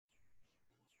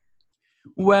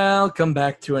Welcome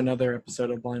back to another episode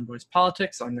of Blind Boys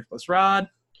Politics. I'm Nicholas Rod,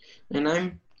 And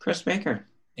I'm Chris Baker.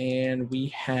 and we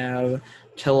have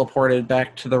teleported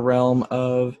back to the realm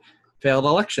of failed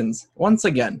elections once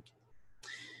again.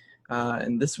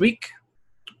 And this week,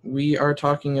 we are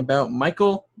talking about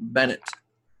Michael Bennet,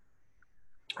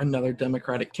 another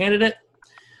Democratic candidate.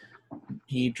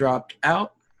 He dropped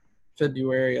out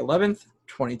February 11th,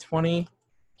 2020.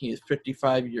 He is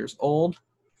 55 years old.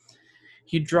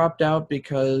 He dropped out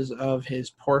because of his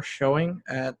poor showing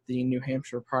at the New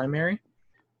Hampshire primary.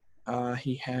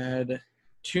 He had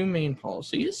two main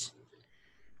policies.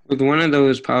 With one of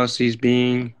those policies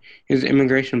being his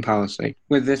immigration policy.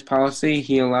 With this policy,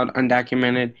 he allowed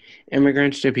undocumented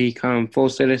immigrants to become full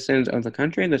citizens of the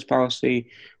country. This policy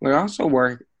would also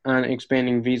work on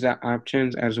expanding visa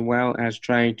options as well as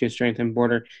trying to strengthen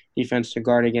border defense to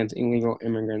guard against illegal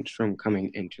immigrants from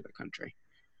coming into the country.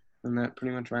 And that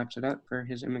pretty much wraps it up for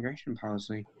his immigration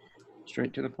policy.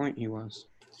 Straight to the point he was.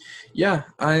 Yeah,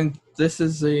 this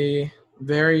is a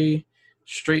very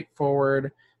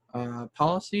straightforward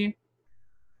policy.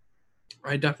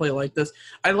 I definitely like this.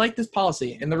 I like this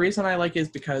policy, and the reason I like it is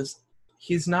because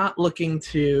he's not looking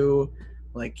to,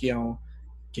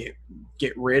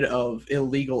 get rid of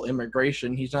illegal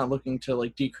immigration. He's not looking to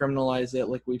decriminalize it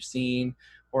like we've seen,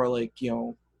 or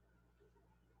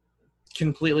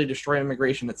completely destroy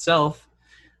immigration itself.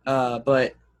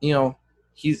 But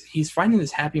he's finding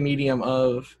this happy medium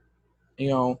of,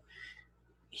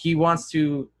 he wants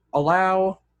to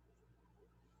allow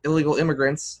illegal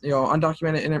immigrants,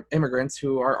 undocumented immigrants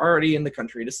who are already in the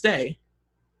country to stay.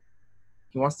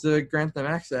 He wants to grant them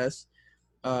access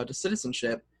to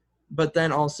citizenship, but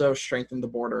then also strengthen the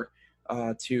border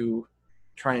to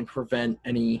try and prevent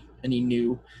any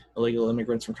new illegal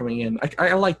immigrants from coming in.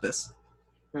 I like this.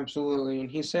 Absolutely.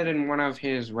 And he said in one of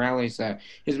his rallies that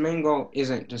his main goal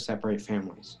isn't to separate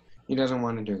families. He doesn't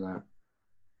want to do that.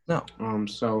 No.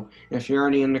 So if you're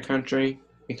already in the country,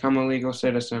 become a legal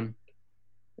citizen.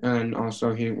 And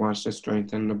also he wants to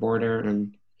strengthen the border,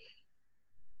 and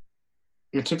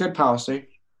it's a good policy.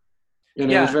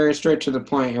 And It was very straight to the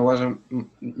point. It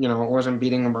wasn't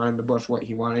beating around the bush what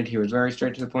he wanted. He was very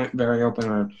straight to the point, very open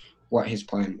on what his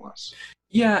plan was.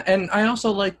 Yeah, and I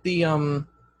also like the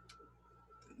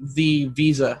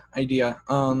visa idea,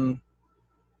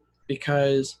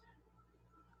 because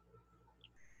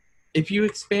if you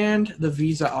expand the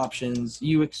visa options,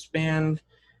 you expand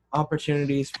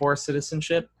opportunities for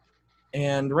citizenship.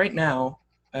 And right now,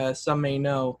 as some may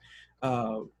know,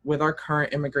 with our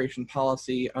current immigration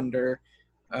policy under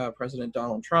President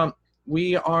Donald Trump,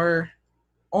 we are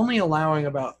only allowing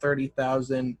about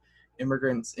 30,000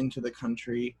 immigrants into the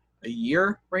country a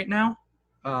year right now,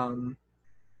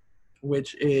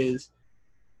 which is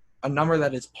a number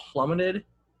that is plummeted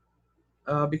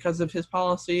because of his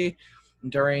policy.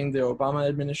 During the Obama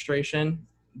administration,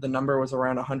 the number was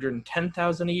around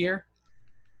 110,000 a year.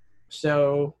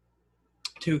 So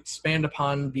to expand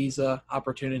upon visa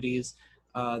opportunities,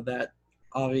 that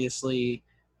obviously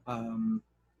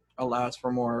allows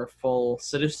for more full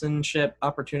citizenship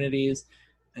opportunities,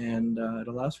 and it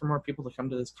allows for more people to come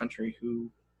to this country who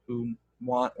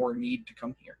want or need to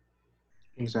come here.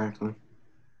 Exactly.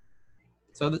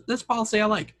 So this policy I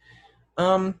like.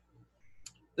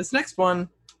 This next one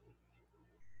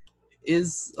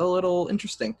is a little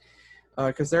interesting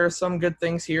because there are some good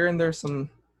things here, and there's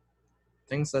some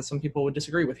things that some people would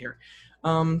disagree with here.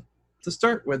 To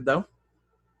start with, though,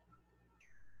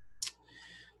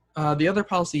 the other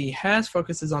policy he has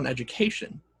focuses on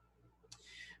education.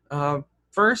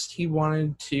 First, he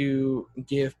wanted to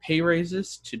give pay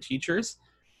raises to teachers,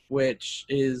 which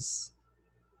is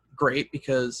great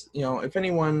because, if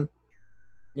anyone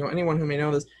who may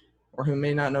know this or who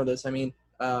may not know this,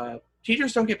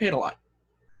 teachers don't get paid a lot.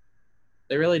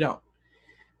 They really don't.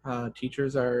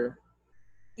 Teachers are,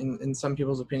 in some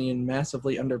people's opinion,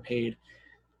 massively underpaid.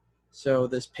 So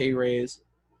this pay raise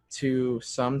to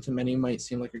many might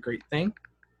seem like a great thing.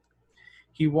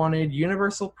 He wanted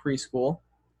universal preschool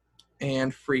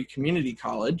and free community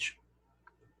college.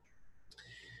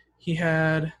 He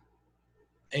had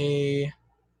a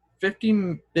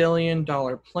 $50 billion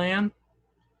plan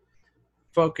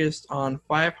focused on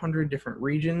 500 different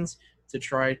regions to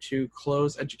try to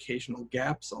close educational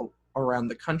gaps around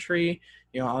the country.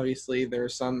 Obviously there are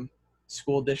some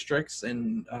school districts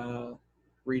and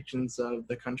regions of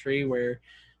the country where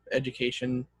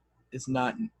education is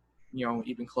not,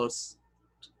 even close,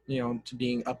 to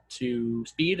being up to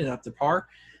speed and up to par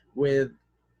with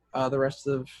the rest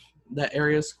of that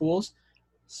area's schools.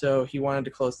 So he wanted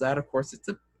to close that. Of course, it's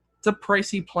a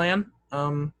pricey plan.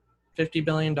 $50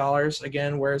 billion.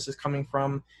 Again, where is this coming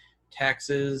from?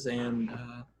 taxes and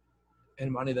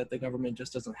money that the government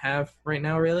just doesn't have right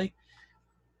now, really.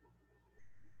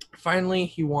 Finally,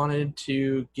 he wanted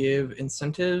to give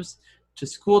incentives to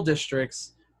school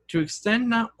districts to extend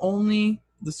not only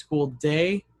the school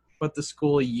day, but the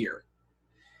school year.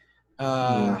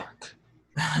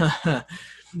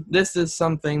 This is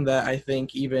something that I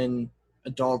think even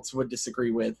adults would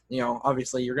disagree with.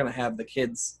 Obviously, you're going to have the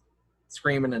kids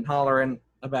screaming and hollering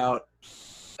about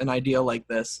an idea like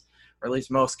this, or at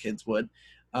least most kids would.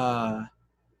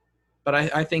 But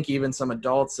I think even some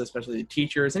adults, especially the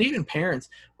teachers and even parents,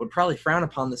 would probably frown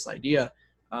upon this idea.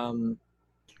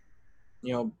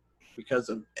 Because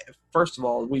of, first of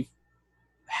all, we've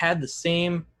had the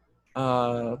same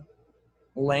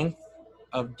length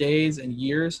of days and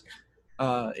years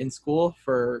in school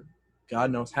for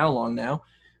God knows how long now.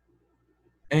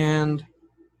 And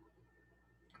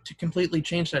to completely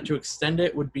change that, to extend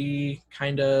it, would be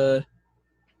kind of,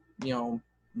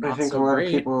 I think a lot of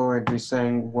people would be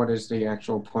saying, what is the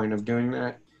actual point of doing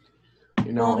that?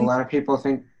 A lot of people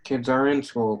think kids are in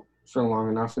school for long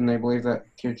enough, and they believe that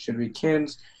kids should be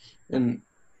kids, and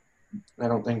I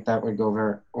don't think that would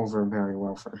go over very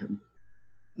well for him.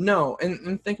 No,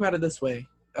 and think about it this way.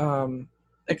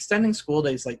 Extending school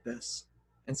days like this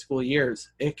and school years,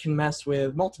 it can mess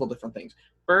with multiple different things.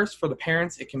 First, for the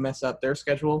parents, it can mess up their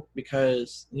schedule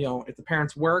because, if the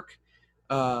parents work,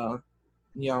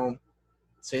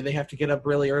 say they have to get up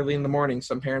really early in the morning.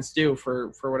 Some parents do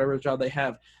for whatever job they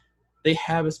have. They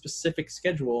have a specific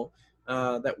schedule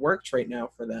that works right now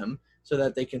for them so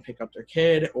that they can pick up their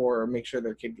kid or make sure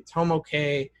their kid gets home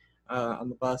okay on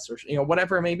the bus or,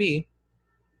 whatever it may be.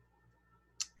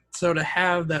 So to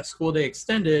have that school day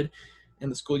extended and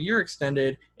the school year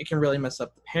extended, it can really mess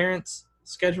up the parents'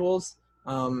 schedules.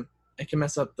 It can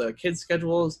mess up the kids'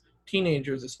 schedules,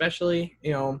 teenagers especially.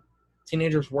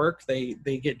 Teenagers work, they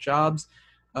get jobs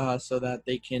so that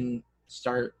they can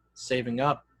start saving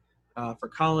up for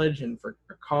college and for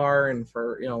a car and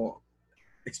for,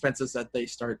 expenses that they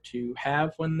start to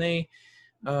have when they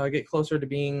get closer to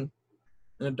being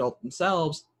an adult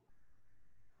themselves.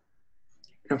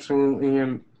 Absolutely,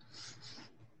 and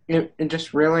it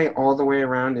just really all the way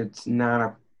around, it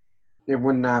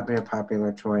would not be a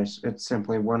popular choice. It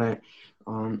simply wouldn't,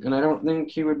 and I don't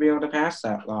think he would be able to pass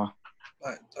that law.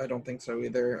 I don't think so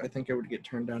either. I think it would get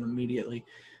turned down immediately.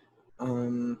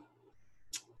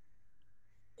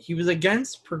 He was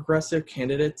against progressive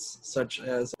candidates such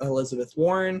as Elizabeth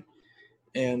Warren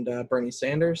and Bernie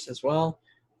Sanders as well.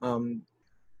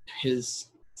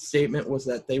 His statement was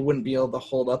that they wouldn't be able to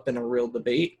hold up in a real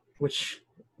debate, which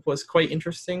was quite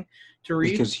interesting to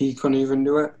read. Because he couldn't even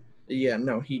do it? Yeah,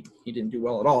 no, he didn't do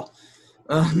well at all.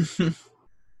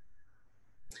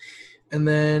 And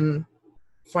then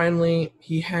finally,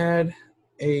 he had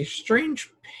a strange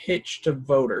pitch to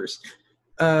voters,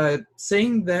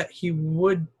 saying that he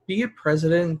would be a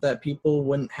president that people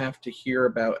wouldn't have to hear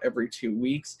about every 2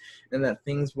 weeks and that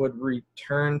things would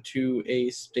return to a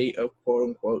state of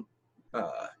quote-unquote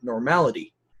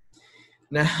normality.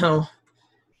 Now,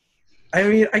 I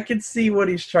mean, I could see what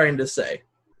he's trying to say,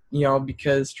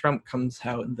 because Trump comes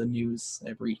out in the news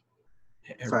every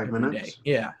 5 minutes. Day.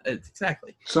 Yeah,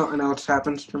 exactly. Something else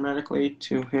happens dramatically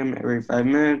to him every 5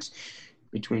 minutes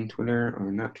between Twitter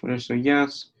or not Twitter. So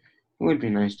yes, it would be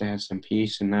nice to have some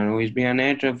peace and not always be on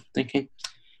edge of thinking,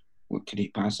 what could he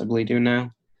possibly do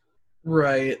now?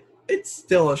 Right. It's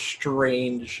still a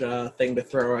strange thing to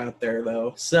throw out there,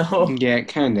 though. So yeah, it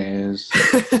kind of is.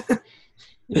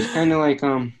 It's kind of like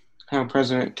how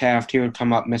President Taft, he would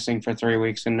come up missing for 3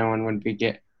 weeks and no one would be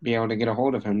able to get a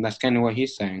hold of him. That's kind of what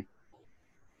he's saying.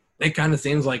 It kind of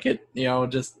seems like it,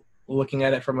 just looking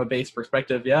at it from a base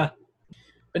perspective, yeah.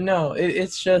 But no,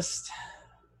 it's just,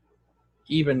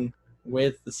 even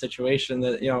with the situation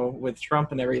that, with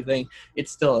Trump and everything,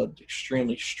 it's still an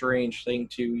extremely strange thing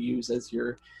to use as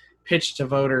your pitch to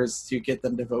voters to get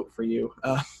them to vote for you.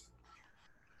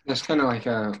 It's kind of like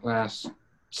a last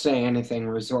say anything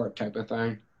resort type of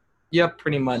thing. Yep,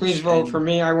 pretty much. Please vote for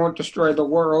me. I won't destroy the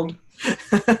world.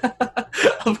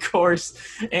 Of course.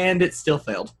 And it still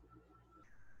failed.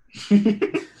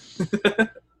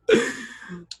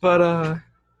 But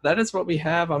that is what we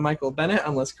have on Michael Bennet,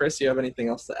 unless, Chris, you have anything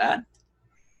else to add?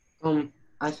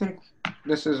 I think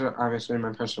this is obviously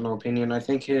my personal opinion. I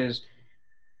think his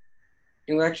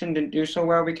election didn't do so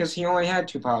well because he only had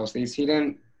 2 policies. He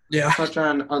didn't touch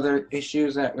on other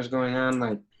issues that was going on,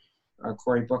 like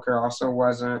Cory Booker also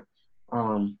wasn't.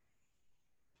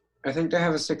 I think to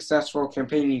have a successful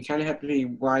campaign, you kind of have to be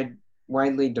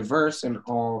widely diverse in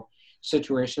all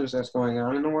situations that's going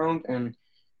on in the world, and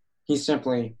he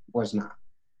simply was not.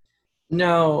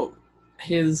 No,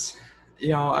 his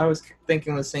I was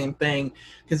thinking the same thing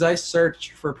because I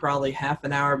searched for probably half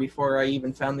an hour before I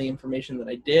even found the information that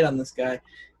I did on this guy,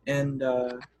 and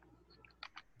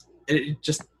it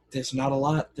just there's not a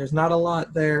lot. There's not a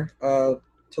lot there to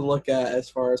look at as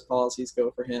far as policies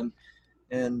go for him,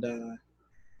 and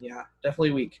yeah,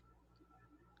 definitely weak.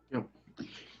 Yep.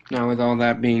 Now, with all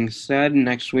that being said,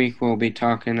 next week we'll be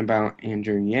talking about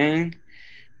Andrew Yang.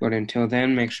 But until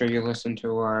then, make sure you listen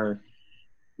to our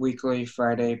weekly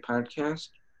Friday podcast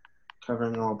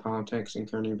covering all politics and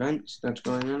current events that's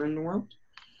going on in the world.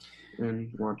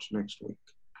 And watch next week.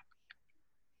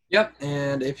 Yep,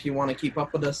 and if you want to keep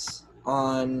up with us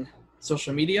on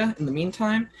social media in the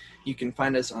meantime, you can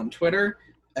find us on Twitter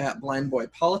at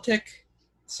blindboypolitic.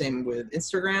 Same with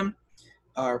Instagram,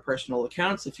 our personal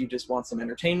accounts if you just want some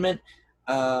entertainment.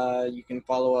 You can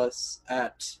follow us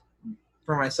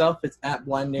for myself, it's at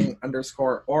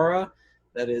blinding_aura.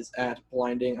 That is at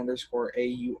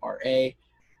blinding_AURA.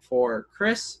 For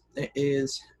Chris, it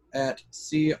is at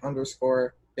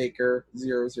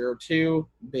C_Baker002.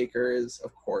 Baker is,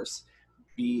 of course,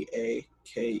 BAKER.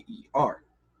 All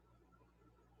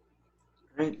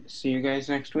right. See you guys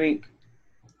next week.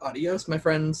 Adios, my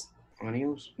friends.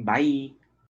 Adios. Bye.